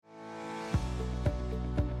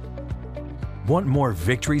Want more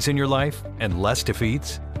victories in your life and less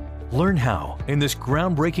defeats? Learn how in this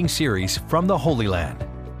groundbreaking series from the Holy Land.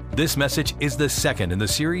 This message is the second in the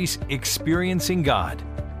series, Experiencing God.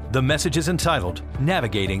 The message is entitled,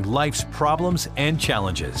 Navigating Life's Problems and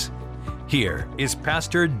Challenges. Here is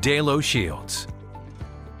Pastor Dale O'Shields.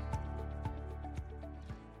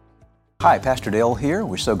 Hi, Pastor Dale here.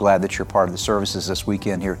 We're so glad that you're part of the services this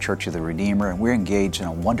weekend here at Church of the Redeemer, and we're engaged in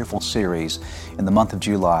a wonderful series in the month of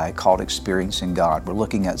July called Experiencing God. We're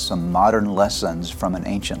looking at some modern lessons from an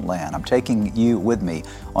ancient land. I'm taking you with me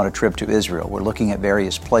on a trip to Israel. We're looking at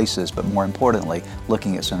various places, but more importantly,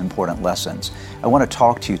 looking at some important lessons. I want to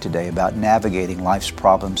talk to you today about navigating life's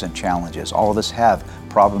problems and challenges. All of us have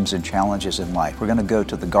problems and challenges in life. We're going to go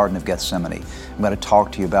to the Garden of Gethsemane. I'm going to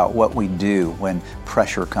talk to you about what we do when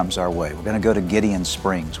pressure comes our way. We're going to go to Gideon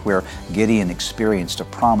Springs, where Gideon experienced a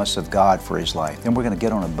promise of God for his life. Then we're going to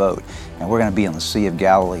get on a boat, and we're going to be on the Sea of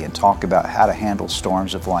Galilee and talk about how to handle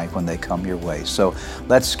storms of life when they come your way. So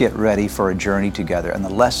let's get ready for a journey together and the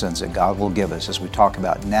lessons that God will give us as we talk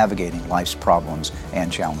about navigating life's problems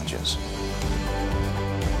and challenges.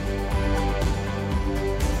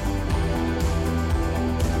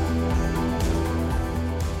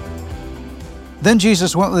 Then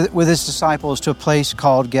Jesus went with his disciples to a place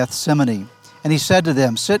called Gethsemane, and he said to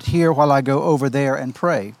them, "Sit here while I go over there and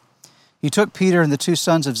pray." He took Peter and the two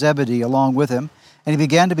sons of Zebedee along with him, and he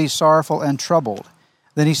began to be sorrowful and troubled.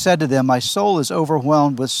 Then he said to them, "My soul is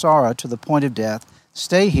overwhelmed with sorrow to the point of death.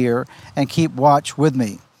 Stay here and keep watch with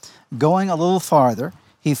me." Going a little farther,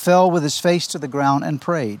 he fell with his face to the ground and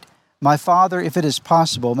prayed, "My Father, if it is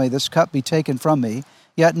possible, may this cup be taken from me,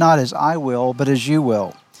 yet not as I will, but as you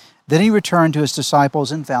will." Then he returned to his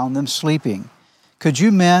disciples and found them sleeping. "Could you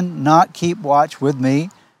men not keep watch with me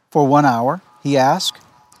for 1 hour?" he asked.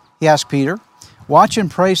 He asked Peter, "Watch and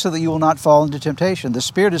pray so that you will not fall into temptation. The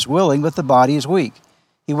spirit is willing, but the body is weak."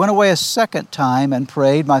 He went away a second time and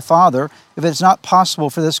prayed, "My Father, if it is possible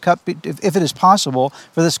for this cup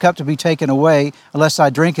to be taken away, unless I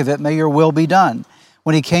drink of it, may your will be done."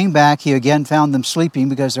 When he came back, he again found them sleeping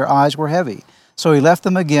because their eyes were heavy. So he left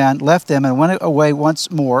them and went away once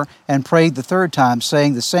more and prayed the third time,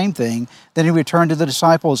 saying the same thing. Then he returned to the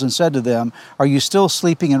disciples and said to them, "Are you still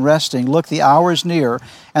sleeping and resting? Look, the hour is near,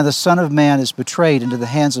 and the Son of Man is betrayed into the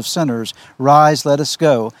hands of sinners. Rise, let us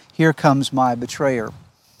go. Here comes my betrayer."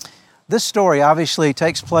 This story obviously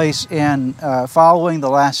takes place in following the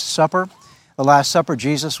Last Supper. The Last Supper,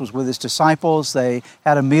 Jesus was with his disciples. They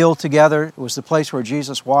had a meal together. It was the place where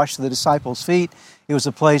Jesus washed the disciples' feet. It was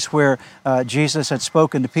the place where Jesus had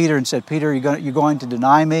spoken to Peter and said, "Peter, you're going to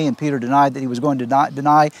deny me." And Peter denied that he was going to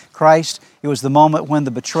deny Christ. It was the moment when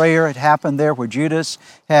the betrayer had happened there, where Judas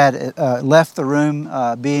had left the room,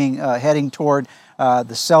 heading toward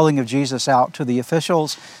the selling of Jesus out to the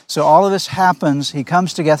officials. So all of this happens. He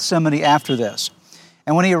comes to Gethsemane after this.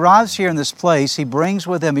 And when he arrives here in this place, he brings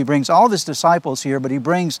all of his disciples here, but he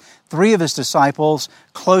brings 3 of his disciples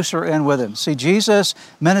closer in with him. See, Jesus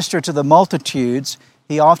ministered to the multitudes.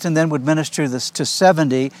 He often then would minister to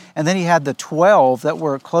 70, and then he had the 12 that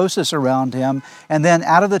were closest around him. And then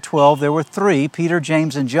out of the 12, there were 3, Peter,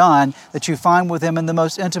 James, and John, that you find with him in the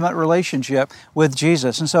most intimate relationship with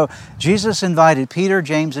Jesus. And so Jesus invited Peter,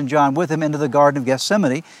 James, and John with him into the Garden of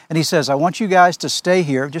Gethsemane, and he says, "I want you guys to stay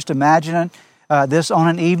here." Just imagine this on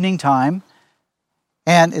an evening time,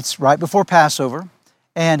 and it's right before Passover,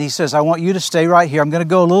 and he says, "I want you to stay right here. I'm going to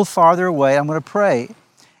go a little farther away. I'm going to pray."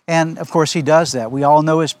 And of course he does that. We all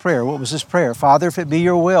know his prayer. What was his prayer? "Father, if it be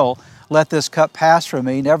your will, let this cup pass from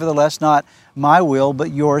me. Nevertheless, not my will,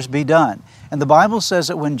 but yours be done." And the Bible says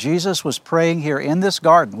that when Jesus was praying here in this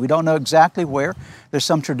garden, we don't know exactly where. There's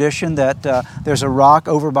some tradition that there's a rock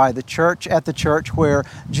over by the church, at the church, where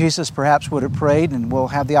Jesus perhaps would have prayed, and we'll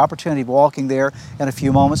have the opportunity of walking there in a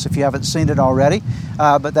few moments if you haven't seen it already.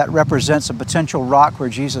 But that represents a potential rock where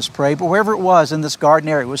Jesus prayed. But wherever it was in this garden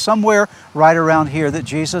area, it was somewhere right around here that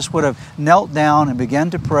Jesus would have knelt down and began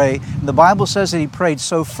to pray. And the Bible says that he prayed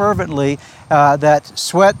so fervently that his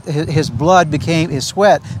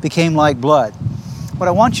sweat became like blood. What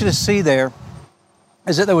I want you to see there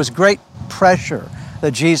is that there was great pressure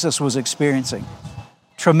that Jesus was experiencing.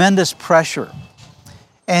 Tremendous pressure.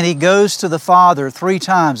 And he goes to the Father 3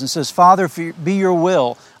 times and says, "Father, if it be your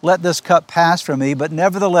will, let this cup pass from me, but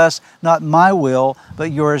nevertheless, not my will,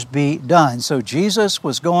 but yours be done." So Jesus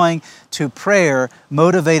was going to prayer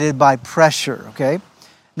motivated by pressure, okay?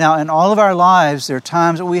 Now, in all of our lives, there are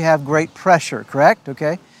times that we have great pressure, correct?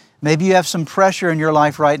 Okay? Maybe you have some pressure in your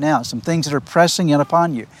life right now, some things that are pressing in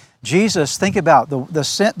upon you. Jesus, think about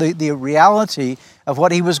the reality of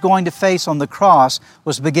what he was going to face on the cross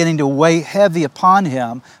was beginning to weigh heavy upon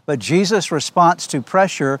him, but Jesus' response to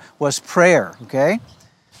pressure was prayer, okay?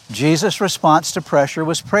 Jesus' response to pressure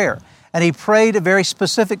was prayer. And he prayed a very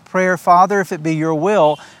specific prayer, Father, if it be your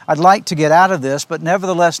will, I'd like to get out of this, but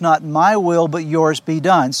nevertheless not my will, but yours be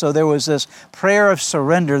done. So there was this prayer of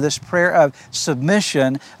surrender, this prayer of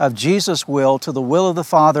submission of Jesus' will to the will of the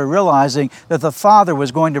Father, realizing that the Father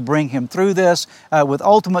was going to bring him through this with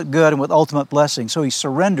ultimate good and with ultimate blessing. So he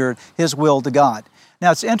surrendered his will to God.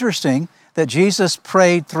 Now it's interesting that Jesus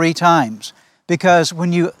prayed 3 times. Because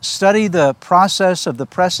when you study the process of the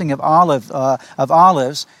pressing of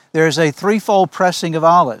olives, there's a threefold pressing of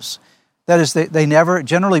olives. That is, they never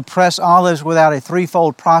generally press olives without a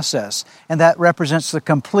threefold process, and that represents the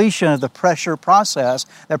completion of the pressure process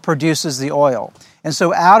that produces the oil. And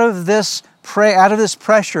so out of this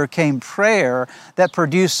pressure came prayer that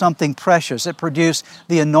produced something precious. It produced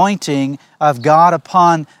the anointing of God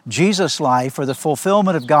upon Jesus' life for the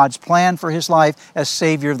fulfillment of God's plan for his life as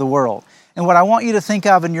Savior of the world. And what I want you to think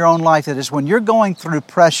of in your own life is when you're going through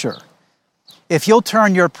pressure, if you'll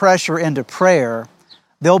turn your pressure into prayer,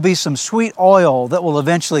 there'll be some sweet oil that will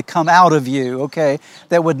eventually come out of you, okay,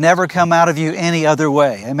 that would never come out of you any other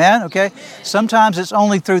way. Amen? Okay? Sometimes it's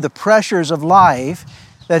only through the pressures of life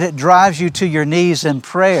that it drives you to your knees in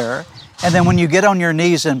prayer. And then when you get on your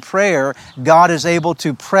knees in prayer, God is able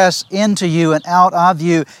to press into you and out of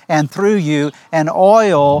you and through you an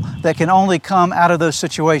oil that can only come out of those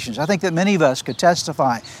situations. I think that many of us could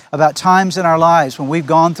testify about times in our lives when we've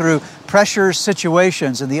gone through pressure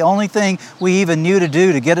situations, and the only thing we even knew to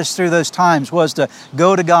do to get us through those times was to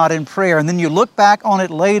go to God in prayer. And then you look back on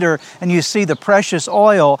it later and you see the precious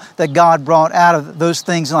oil that God brought out of those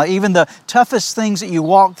things. Even the toughest things that you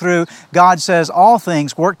walk through, God says all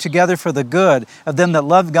things work together for the good of them that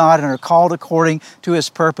love God and are called according to His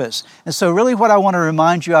purpose. And so really what I want to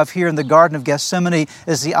remind you of here in the Garden of Gethsemane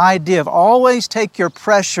is the idea of always take your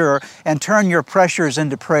pressure and turn your pressures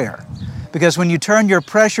into prayer. Because when you turn your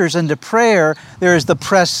pressures into prayer, there is the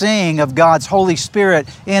pressing of God's Holy Spirit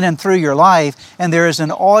in and through your life, and there is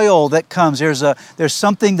an oil that comes. There's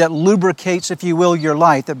something that lubricates, if you will, your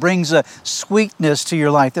life, that brings a sweetness to your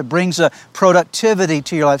life, that brings a productivity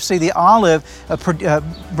to your life. See, the olive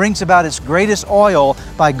brings about its greatest oil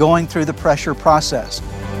by going through the pressure process.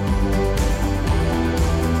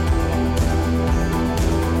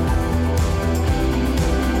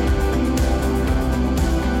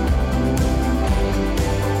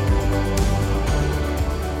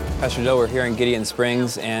 Pastor Joe, we're here in Gideon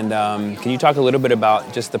Springs, and can you talk a little bit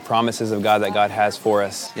about just the promises of God that God has for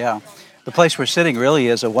us? Yeah. The place we're sitting really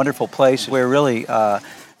is a wonderful place where really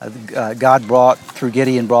God through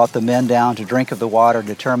Gideon, brought the men down to drink of the water,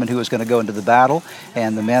 determined who was going to go into the battle,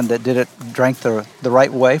 and the men that did it drank the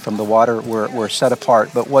right way from the water were set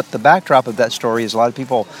apart. But what the backdrop of that story is, a lot of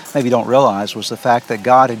people maybe don't realize, was the fact that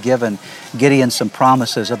God had given Gideon some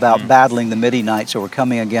promises about battling the Midianites who were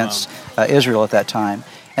coming against Israel at that time.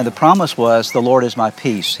 And the promise was, the Lord is my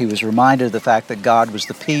peace. He was reminded of the fact that God was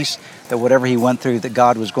the peace, that whatever he went through, that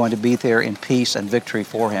God was going to be there in peace and victory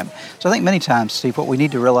for him. So I think many times, Steve, what we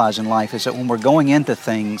need to realize in life is that when we're going into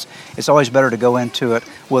things, it's always better to go into it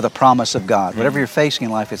with a promise of God. Whatever you're facing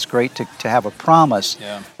in life, it's great to have a promise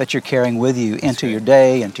that you're carrying with you into your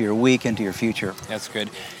day, into your week, into your future. That's good.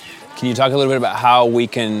 Can you talk a little bit about how we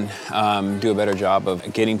can do a better job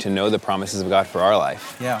of getting to know the promises of God for our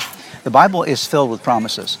life? Yeah. The Bible is filled with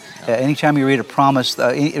promises. Anytime you read a promise,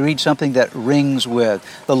 you read something that rings with,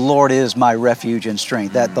 the Lord is my refuge and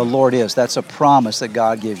strength. That the Lord is, that's a promise that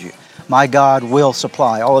God gives you. My God will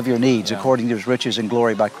supply all of your needs according to His riches and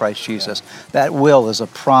glory by Christ Jesus. That will is a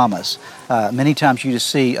promise. Many times you just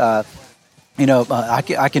see,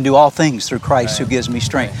 I can do all things through Christ who gives me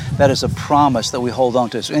strength. That is a promise that we hold on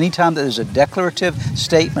to. So anytime there's a declarative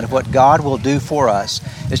statement of what God will do for us,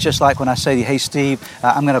 it's just like when I say to you, hey, Steve,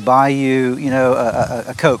 I'm going to buy you,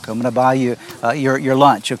 a Coke. I'm going to buy you your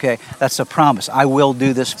lunch, okay? That's a promise. I will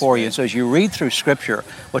do this for you. And so as you read through Scripture,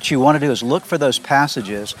 what you want to do is look for those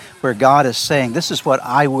passages where God is saying, this is what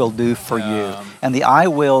I will do for you. And the I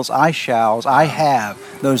wills, I shalls, I have,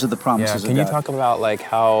 those are the promises of God. Can you talk about like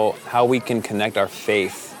how we can connect our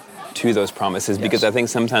faith to those promises? Because I think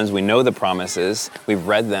sometimes we know the promises, we've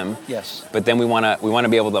read them, but then we want to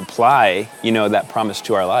be able to apply, that promise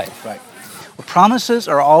to our life. Right. Well, promises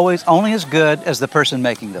are always only as good as the person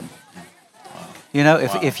making them.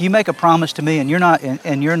 If you make a promise to me and you're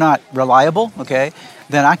not reliable, okay,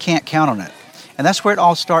 then I can't count on it. And that's where it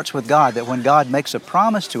all starts with God. That when God makes a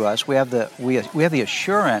promise to us, we have the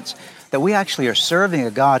assurance that we actually are serving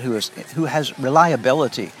a God who has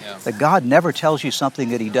reliability, that God never tells you something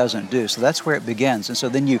that he doesn't do. So that's where it begins. And so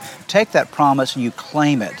then you take that promise and you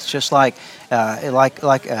claim it. It's just like I'm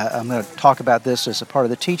going to talk about this as a part of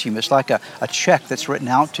the teaching. It's like a check that's written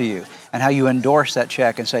out to you, and how you endorse that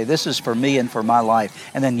check and say, this is for me and for my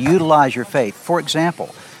life, and then utilize your faith. For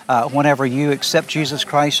example, whenever you accept Jesus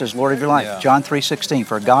Christ as Lord of your life, John 3:16,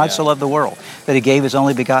 for God so loved the world that he gave his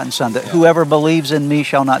only begotten Son, that whoever believes in me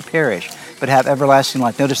shall not perish, but have everlasting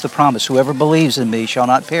life. Notice the promise, whoever believes in me shall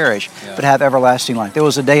not perish, but have everlasting life. There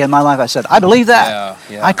was a day in my life I said, I believe that.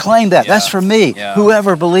 I claim that. That's for me.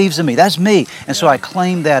 Whoever believes in me, that's me. And so I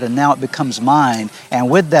claim that, and now it becomes mine. And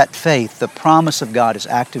with that faith, the promise of God is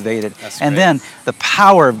activated. And then the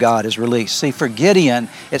power of God is released. See, for Gideon,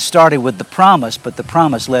 it started with the promise, but the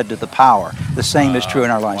promise led to the power. The same is true in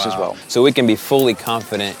our lives as well. So we can be fully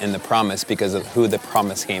confident in the promise because of who the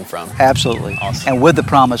promise came from. Absolutely. Awesome. And with the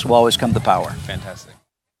promise will always come the power. Fantastic.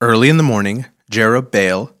 Early in the morning,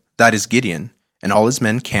 Jerubbaal, that is Gideon, and all his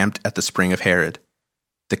men camped at the spring of Harod.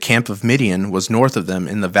 The camp of Midian was north of them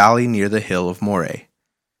in the valley near the hill of Moreh.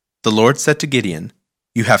 The Lord said to Gideon,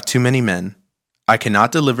 "You have too many men. I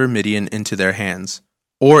cannot deliver Midian into their hands,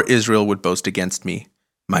 or Israel would boast against me.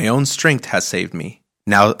 My own strength has saved me.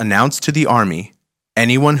 Now announce to the army,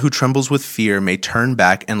 anyone who trembles with fear may turn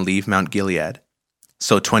back and leave Mount Gilead."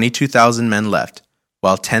 So 22,000 men left,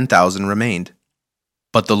 while 10,000 remained.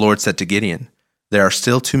 But the Lord said to Gideon, "There are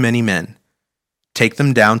still too many men. Take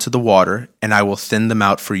them down to the water, and I will thin them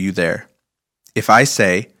out for you there. If I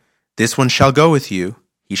say, 'This one shall go with you,'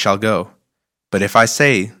 he shall go. But if I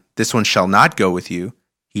say, 'This one shall not go with you,'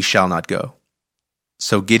 he shall not go."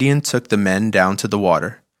 So Gideon took the men down to the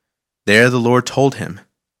water. There the Lord told him,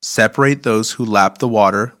 "Separate those who lap the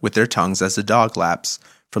water with their tongues as a dog laps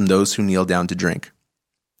from those who kneel down to drink."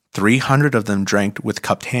 300 of them drank with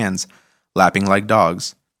cupped hands, lapping like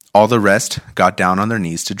dogs. All the rest got down on their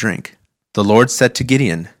knees to drink. The Lord said to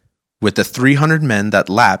Gideon, "With the 300 men that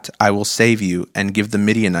lapped, I will save you and give the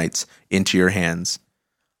Midianites into your hands.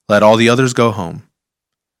 Let all the others go home."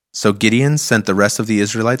 So Gideon sent the rest of the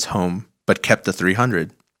Israelites home, but kept the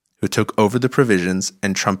 300, who took over the provisions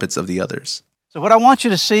and trumpets of the others. So what I want you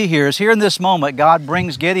to see here is here in this moment, God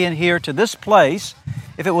brings Gideon here to this place.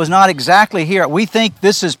 If it was not exactly here, we think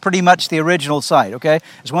this is pretty much the original site, okay?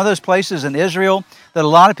 It's one of those places in Israel that a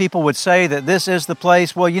lot of people would say that this is the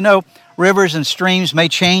place. Well, you know, rivers and streams may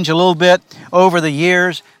change a little bit over the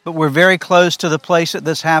years, but we're very close to the place that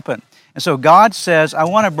this happened. And so God says, I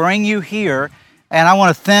want to bring you here, and I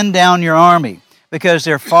want to thin down your army, because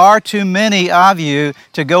there are far too many of you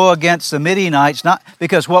to go against the Midianites, not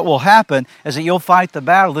because what will happen is that you'll fight the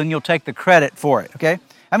battle, then you'll take the credit for it, okay?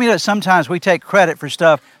 I mean, sometimes we take credit for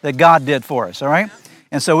stuff that God did for us, all right?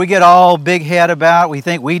 And so we get all big head about it. We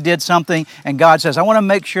think we did something, and God says, I want to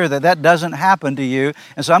make sure that that doesn't happen to you,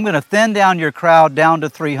 and so I'm going to thin down your crowd down to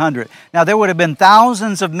 300. Now, there would have been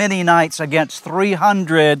thousands of Midianites against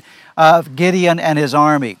 300 of Gideon and his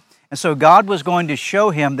army. And so God was going to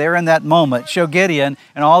show him there in that moment, show Gideon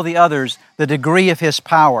and all the others the degree of his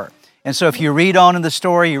power. And so if you read on in the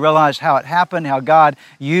story, you realize how it happened, how God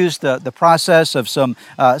used the process of some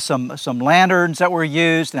lanterns that were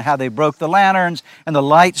used, and how they broke the lanterns, and the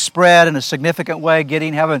light spread in a significant way,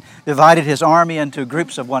 Gideon having divided his army into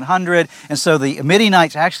groups of 100. And so the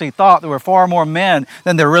Midianites actually thought there were far more men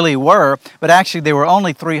than there really were, but actually there were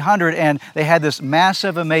only 300, and they had this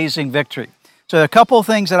massive, amazing victory. So a couple of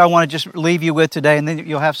things that I want to just leave you with today, and then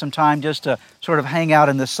you'll have some time just to sort of hang out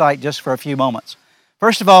in this site just for a few moments.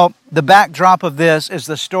 First of all, the backdrop of this is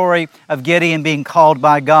the story of Gideon being called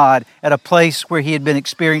by God at a place where he had been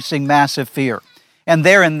experiencing massive fear. And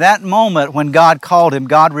there in that moment when God called him,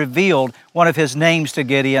 God revealed one of his names to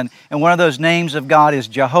Gideon. And one of those names of God is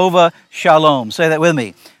Jehovah Shalom. Say that with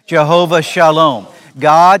me. Jehovah Shalom.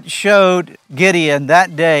 God showed Gideon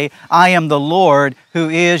that day, I am the Lord who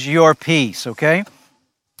is your peace, okay?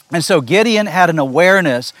 And so Gideon had an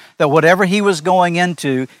awareness that whatever he was going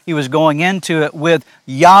into it with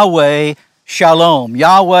Yahweh Shalom,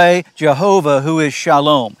 Yahweh Jehovah who is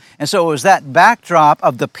Shalom. And so it was that backdrop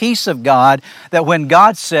of the peace of God that when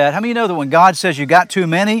God said, how many of you know that when God says you got too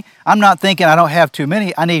many, I'm not thinking I don't have too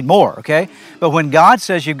many, I need more, okay? But when God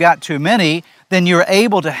says you've got too many, then you're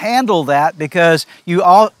able to handle that because you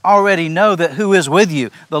already know that who is with you.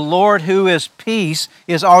 The Lord who is peace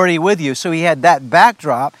is already with you. So he had that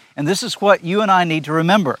backdrop, and this is what you and I need to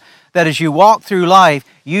remember, that as you walk through life,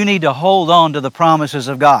 you need to hold on to the promises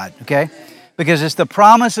of God, okay? Because it's the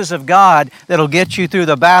promises of God that'll get you through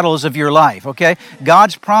the battles of your life, okay?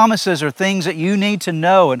 God's promises are things that you need to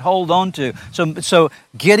know and hold on to. So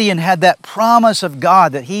Gideon had that promise of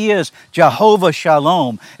God that he is Jehovah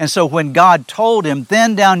Shalom. And so when God told him,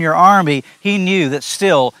 "Thin down your army," he knew that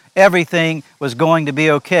still everything was going to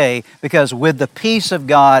be okay, because with the peace of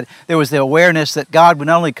God, there was the awareness that God would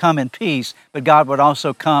not only come in peace, but God would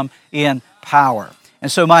also come in power.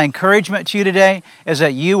 And so my encouragement to you today is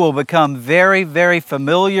that you will become very, very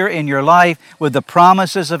familiar in your life with the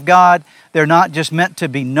promises of God. They're not just meant to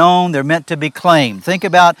be known, they're meant to be claimed. Think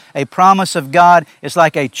about a promise of God. It's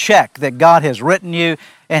like a check that God has written you,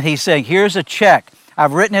 and He's saying, "Here's a check.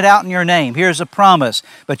 I've written it out in your name. Here's a promise."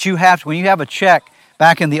 But you have to, when you have a check,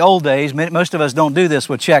 back in the old days, most of us don't do this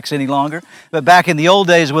with checks any longer, but back in the old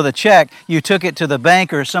days with a check, you took it to the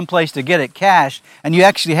bank or someplace to get it cashed, and you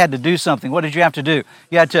actually had to do something. What did you have to do?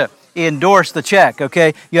 You had to endorse the check,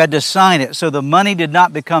 okay? You had to sign it. So the money did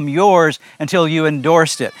not become yours until you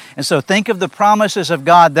endorsed it. And so think of the promises of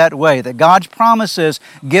God that way, that God's promises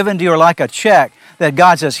given to you are like a check, that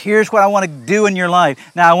God says, "Here's what I want to do in your life.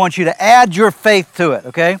 Now I want you to add your faith to it,"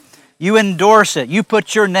 okay? You endorse it. You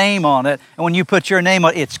put your name on it. And when you put your name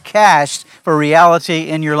on it, it's cashed for reality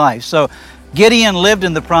in your life. So Gideon lived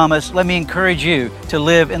in the promise. Let me encourage you to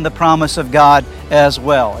live in the promise of God as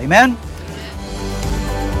well. Amen?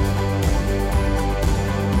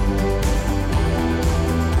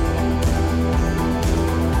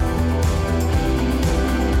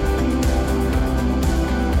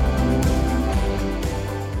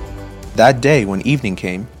 That day when evening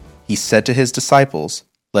came, he said to his disciples,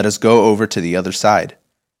 "Let us go over to the other side."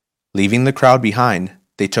 Leaving the crowd behind,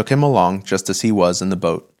 they took him along just as he was in the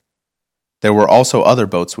boat. There were also other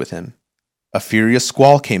boats with him. A furious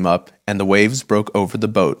squall came up, and the waves broke over the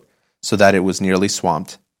boat, so that it was nearly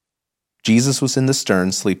swamped. Jesus was in the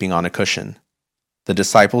stern, sleeping on a cushion. The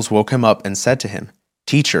disciples woke him up and said to him,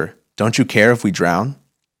 "Teacher, don't you care if we drown?"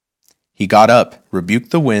 He got up,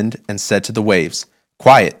 rebuked the wind, and said to the waves,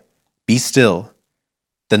 "Quiet, be still."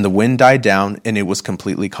 Then the wind died down, and it was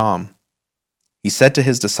completely calm. He said to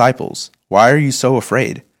his disciples, "Why are you so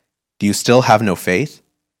afraid? Do you still have no faith?"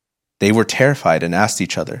 They were terrified and asked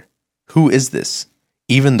each other, "Who is this?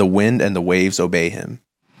 Even the wind and the waves obey him."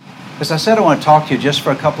 As I said, I want to talk to you just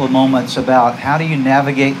for a couple of moments about how do you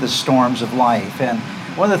navigate the storms of life. And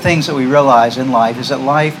one of the things that we realize in life is that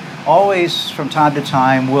life always, from time to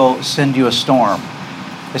time, will send you a storm.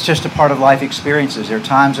 It's just a part of life experiences. There are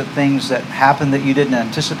times that things that happen that you didn't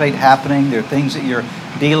anticipate happening. There are things that you're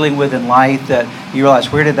dealing with in life that you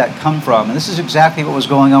realize, where did that come from? And this is exactly what was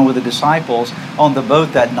going on with the disciples on the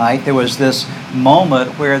boat that night. There was this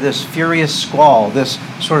moment where this furious squall, this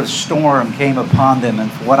sort of storm came upon them. And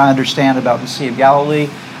from what I understand about the Sea of Galilee,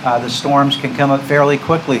 the storms can come up fairly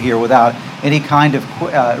quickly here without any kind of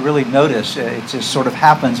really notice. It just sort of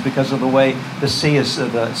happens because of the way the sea is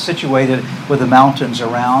situated with the mountains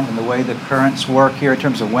around and the way the currents work here in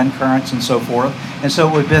terms of wind currents and so forth. And so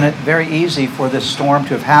it would have been very easy for this storm to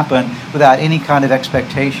have happened without any kind of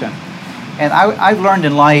expectation. And I've learned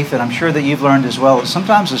in life, and I'm sure that you've learned as well, that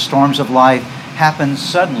sometimes the storms of life happen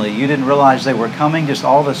suddenly. You didn't realize they were coming, just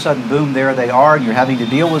all of a sudden, boom, there they are, and you're having to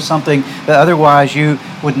deal with something that otherwise you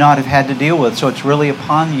would not have had to deal with. So it's really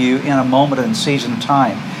upon you in a moment and season of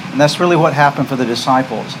time. And that's really what happened for the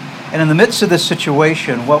disciples. And in the midst of this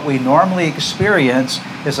situation, what we normally experience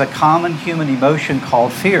is a common human emotion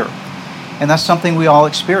called fear. And that's something we all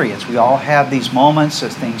experience. We all have these moments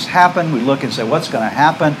as things happen. We look and say, what's going to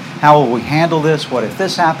happen? How will we handle this? What if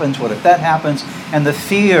this happens? What if that happens? And the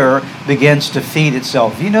fear begins to feed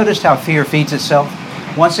itself. Have you noticed how fear feeds itself?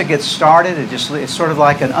 Once it gets started, it's sort of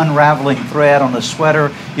like an unraveling thread on a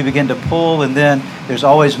sweater. You begin to pull, and then there's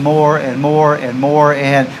always more and more and more.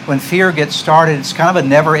 And when fear gets started, it's kind of a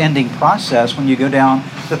never-ending process when you go down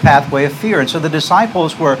the pathway of fear. And so the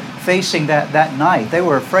disciples were facing that night. They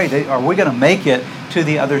were afraid. Are we going to make it to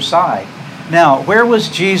the other side? Now, where was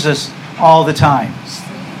Jesus all the time?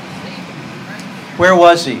 Where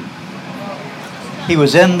was He? He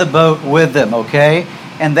was in the boat with them, okay?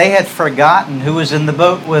 And they had forgotten who was in the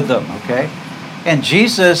boat with them, okay? And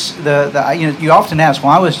Jesus, you often ask,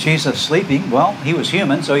 why was Jesus sleeping? Well, He was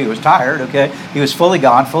human, so He was tired, okay? He was fully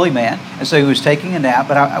God, fully man, and so He was taking a nap.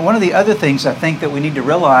 But one of the other things I think that we need to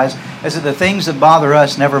realize is that the things that bother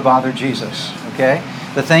us never bother Jesus, okay?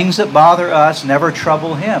 The things that bother us never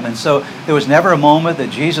trouble Him. And so there was never a moment that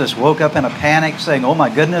Jesus woke up in a panic saying, oh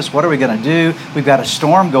my goodness, what are we going to do? We've got a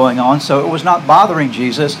storm going on. So it was not bothering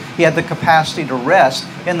Jesus. He had the capacity to rest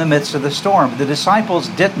in the midst of the storm. The disciples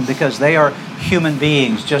didn't, because they are human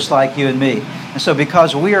beings just like you and me. And so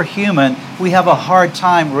because we are human, we have a hard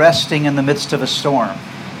time resting in the midst of a storm.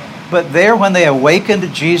 But there, when they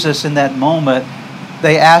awakened Jesus in that moment,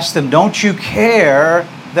 they asked him, "Don't you care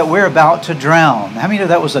that we're about to drown?" How many know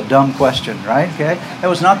that was a dumb question, right? Okay, that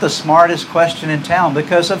was not the smartest question in town,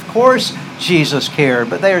 because of course Jesus cared,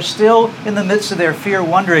 but they are still in the midst of their fear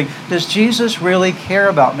wondering, does Jesus really care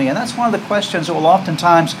about me? And that's one of the questions that will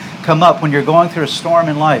oftentimes come up when you're going through a storm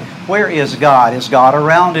in life. Where is God? Is God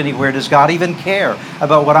around anywhere? Does God even care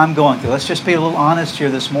about what I'm going through? Let's just be a little honest here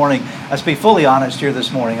this morning. Let's be fully honest here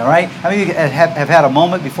this morning, all right? How many of you have had a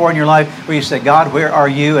moment before in your life where you said, "God, where are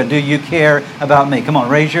you, and do you care about me?" Come on,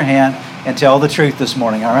 raise your hand and tell the truth this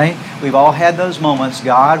morning, all right? We've all had those moments.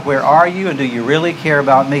 God, where are you, and do you really care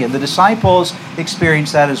about me? And the disciples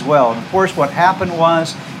experienced that as well. And of course, what happened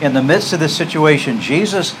was, in the midst of this situation,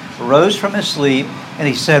 Jesus rose from his sleep and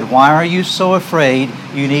he said, "Why are you so afraid?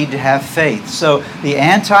 You need to have faith." So the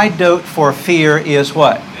antidote for fear is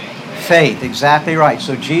what? Faith. Exactly right.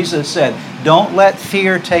 So Jesus said, don't let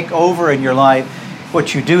fear take over in your life.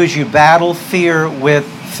 What you do is you battle fear with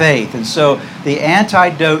faith. And so the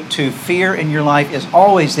antidote to fear in your life is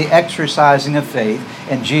always the exercising of faith.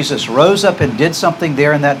 And Jesus rose up and did something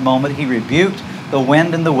there in that moment. He rebuked the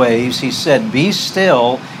wind and the waves. He said, "Be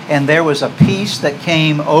still." And there was a peace that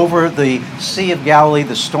came over the Sea of Galilee.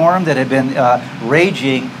 The storm that had been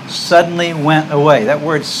raging suddenly went away. That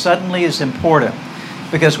word "suddenly" is important,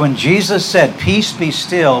 because when Jesus said, "Peace, be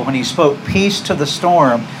still," when he spoke peace to the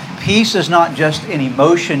storm, peace is not just an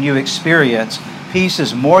emotion you experience. Peace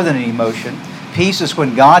is more than an emotion. Peace is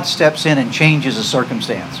when God steps in and changes a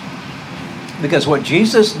circumstance. Because what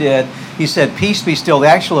Jesus did, he said, "Peace, be still." The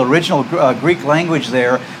actual original Greek language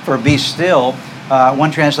there for "be still,"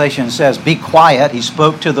 one translation says, "Be quiet." He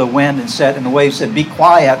spoke to the wind and the waves said, "Be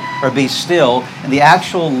quiet," or "Be still." And the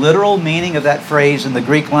actual literal meaning of that phrase in the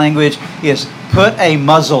Greek language is "put a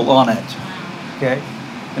muzzle on it." Okay?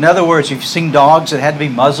 In other words, you've seen dogs that had to be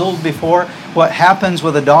muzzled before. What happens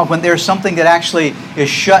with a dog when there's something that actually is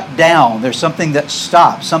shut down, there's something that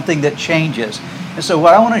stops, something that changes. And so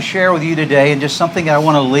what I want to share with you today, and just something that I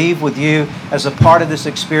want to leave with you as a part of this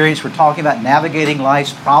experience, we're talking about navigating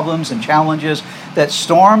life's problems and challenges, that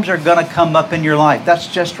storms are going to come up in your life. That's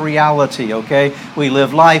just reality, okay? We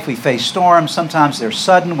live life, we face storms. Sometimes they're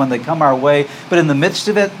sudden when they come our way. But in the midst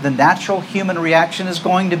of it, the natural human reaction is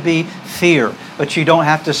going to be fear. But you don't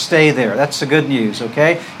have to stay there. That's the good news,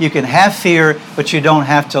 okay? You can have fear, but you don't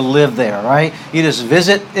have to live there, right? You just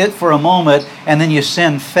visit it for a moment, and then you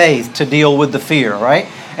send faith to deal with the fear, right?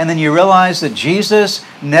 And then you realize that Jesus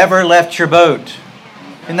never left your boat.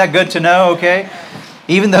 Isn't that good to know, okay?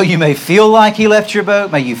 Even though you may feel like he left your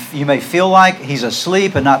boat, you may feel like he's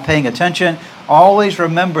asleep and not paying attention, always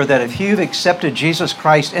remember that if you've accepted Jesus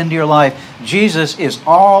Christ into your life, Jesus is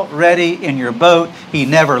already in your boat. He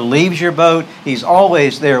never leaves your boat. He's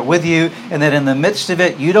always there with you. And that in the midst of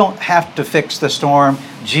it, you don't have to fix the storm.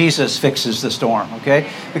 Jesus fixes the storm, okay?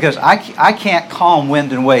 Because I can't calm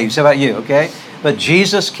wind and waves. How about you, okay? But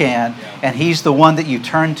Jesus can, and he's the one that you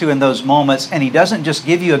turn to in those moments, and he doesn't just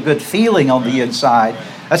give you a good feeling on the inside.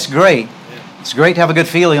 That's great. It's great to have a good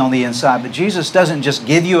feeling on the inside, but Jesus doesn't just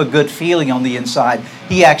give you a good feeling on the inside.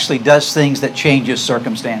 He actually does things that changes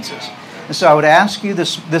circumstances. And so I would ask you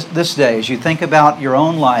this day, as you think about your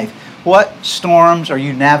own life, what storms are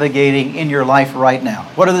you navigating in your life right now?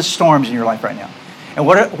 What are the storms in your life right now? And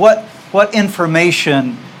what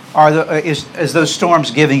information is those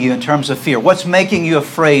storms giving you in terms of fear? What's making you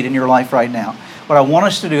afraid in your life right now? What I want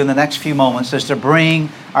us to do in the next few moments is to bring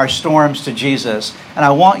our storms to Jesus. And I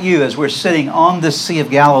want you, as we're sitting on this Sea of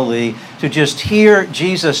Galilee, to just hear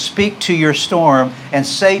Jesus speak to your storm and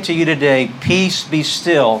say to you today, "Peace, be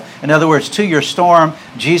still." In other words, to your storm,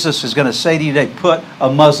 Jesus is going to say to you today, put a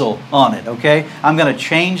muzzle on it, okay? I'm going to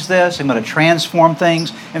change this. I'm going to transform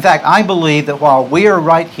things. In fact, I believe that while we are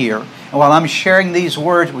right here, and while I'm sharing these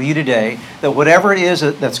words with you today, that whatever it is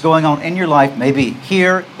that's going on in your life, maybe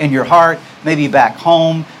here in your heart, maybe back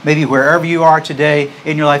home, maybe wherever you are today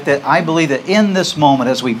in your life, that I believe that in this moment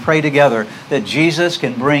as we pray together, that Jesus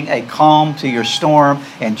can bring a calm to your storm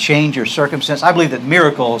and change your circumstance. I believe that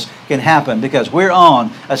miracles can happen because we're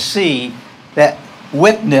on a sea that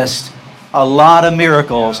witnessed a lot of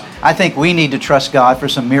miracles. I think we need to trust God for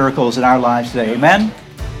some miracles in our lives today. Amen?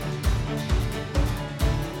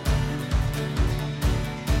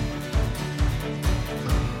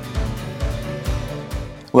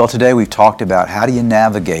 Well, today we've talked about how do you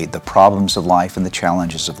navigate the problems of life and the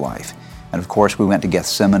challenges of life. And of course, we went to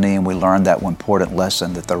Gethsemane and we learned that one important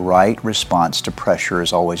lesson, that the right response to pressure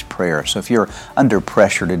is always prayer. So if you're under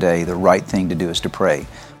pressure today, the right thing to do is to pray.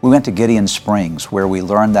 We went to Gideon Springs, where we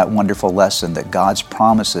learned that wonderful lesson that God's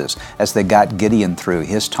promises, as they got Gideon through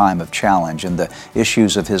his time of challenge and the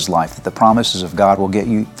issues of his life, that the promises of God will get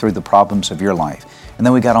you through the problems of your life. And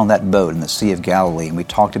then we got on that boat in the Sea of Galilee, and we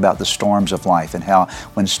talked about the storms of life and how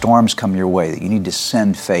when storms come your way, that you need to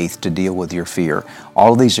send faith to deal with your fear.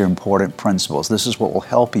 All of these are important principles. This is what will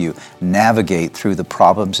help you navigate through the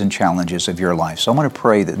problems and challenges of your life. So I want to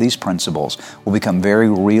pray that these principles will become very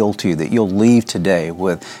real to you, that you'll leave today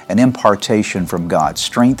with an impartation from God,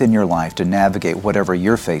 strength in your life to navigate whatever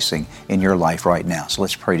you're facing in your life right now. So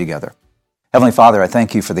let's pray together. Heavenly Father, I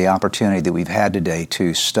thank you for the opportunity that we've had today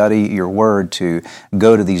to study your word, to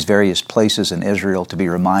go to these various places in Israel, to be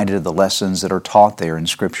reminded of the lessons that are taught there in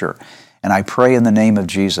Scripture. And I pray in the name of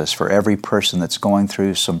Jesus for every person that's going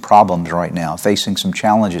through some problems right now, facing some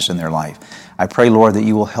challenges in their life. I pray, Lord, that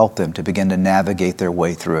you will help them to begin to navigate their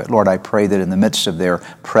way through it. Lord, I pray that in the midst of their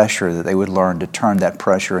pressure, that they would learn to turn that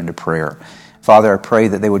pressure into prayer. Father, I pray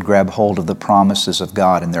that they would grab hold of the promises of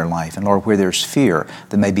God in their life. And Lord, where there's fear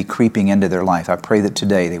that may be creeping into their life, I pray that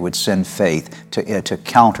today they would send faith to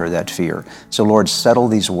counter that fear. So Lord, settle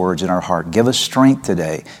these words in our heart. Give us strength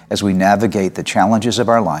today as we navigate the challenges of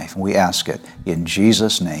our life. And we ask it in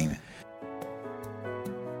Jesus' name.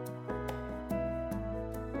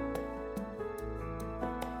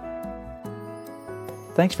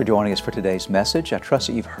 Thanks for joining us for today's message. I trust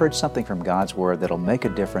that you've heard something from God's Word that'll make a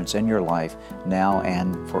difference in your life now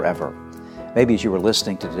and forever. Maybe as you were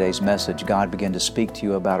listening to today's message, God began to speak to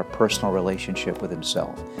you about a personal relationship with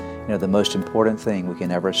Himself. You know, the most important thing we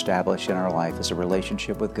can ever establish in our life is a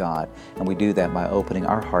relationship with God, and we do that by opening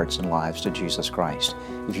our hearts and lives to Jesus Christ.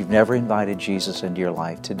 If you've never invited Jesus into your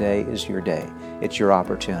life, today is your day. It's your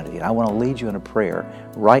opportunity. And I want to lead you in a prayer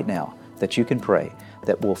right now that you can pray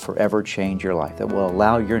that will forever change your life, that will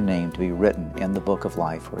allow your name to be written in the book of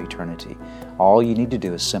life for eternity. All you need to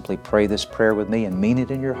do is simply pray this prayer with me and mean it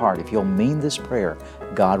in your heart. If you'll mean this prayer,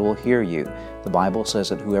 God will hear you. The Bible says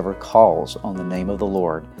that whoever calls on the name of the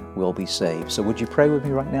Lord will be saved. So would you pray with me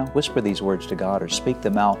right now? Whisper these words to God or speak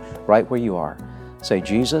them out right where you are. Say,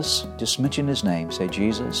 Jesus, just mention His name. Say,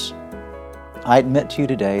 Jesus, I admit to you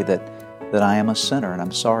today that I am a sinner, and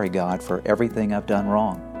I'm sorry, God, for everything I've done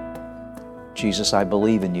wrong. Jesus, I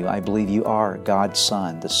believe in you. I believe you are God's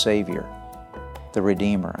Son, the Savior, the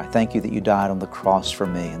Redeemer. I thank you that you died on the cross for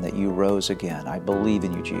me and that you rose again. I believe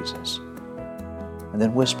in you, Jesus. And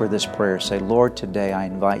then whisper this prayer. Say, Lord, today I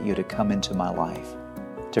invite you to come into my life,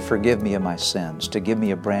 to forgive me of my sins, to give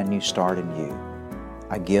me a brand new start in you.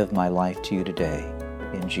 I give my life to you today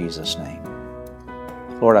in Jesus' name.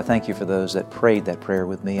 Lord, I thank you for those that prayed that prayer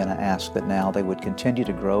with me, and I ask that now they would continue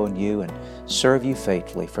to grow in you and serve you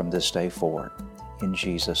faithfully from this day forward. In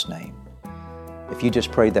Jesus' name. If you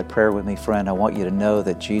just prayed that prayer with me, friend, I want you to know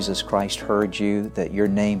that Jesus Christ heard you, that your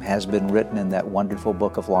name has been written in that wonderful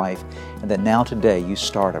book of life, and that now today you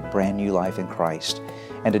start a brand new life in Christ.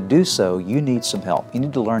 And to do so, you need some help. You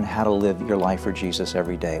need to learn how to live your life for Jesus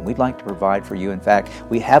every day. And we'd like to provide for you. In fact,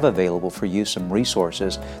 we have available for you some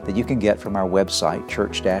resources that you can get from our website,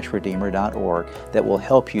 church-redeemer.org, that will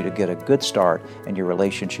help you to get a good start in your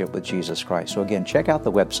relationship with Jesus Christ. So again, check out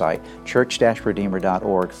the website,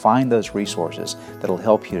 church-redeemer.org. Find those resources that will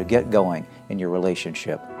help you to get going in your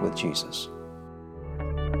relationship with Jesus.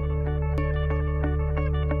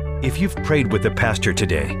 If you've prayed with the pastor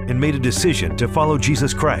today and made a decision to follow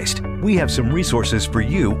Jesus Christ, we have some resources for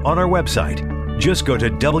you on our website. Just go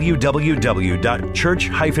to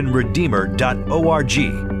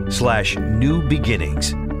www.church-redeemer.org/new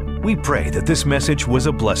beginnings. We pray that this message was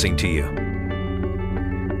a blessing to you.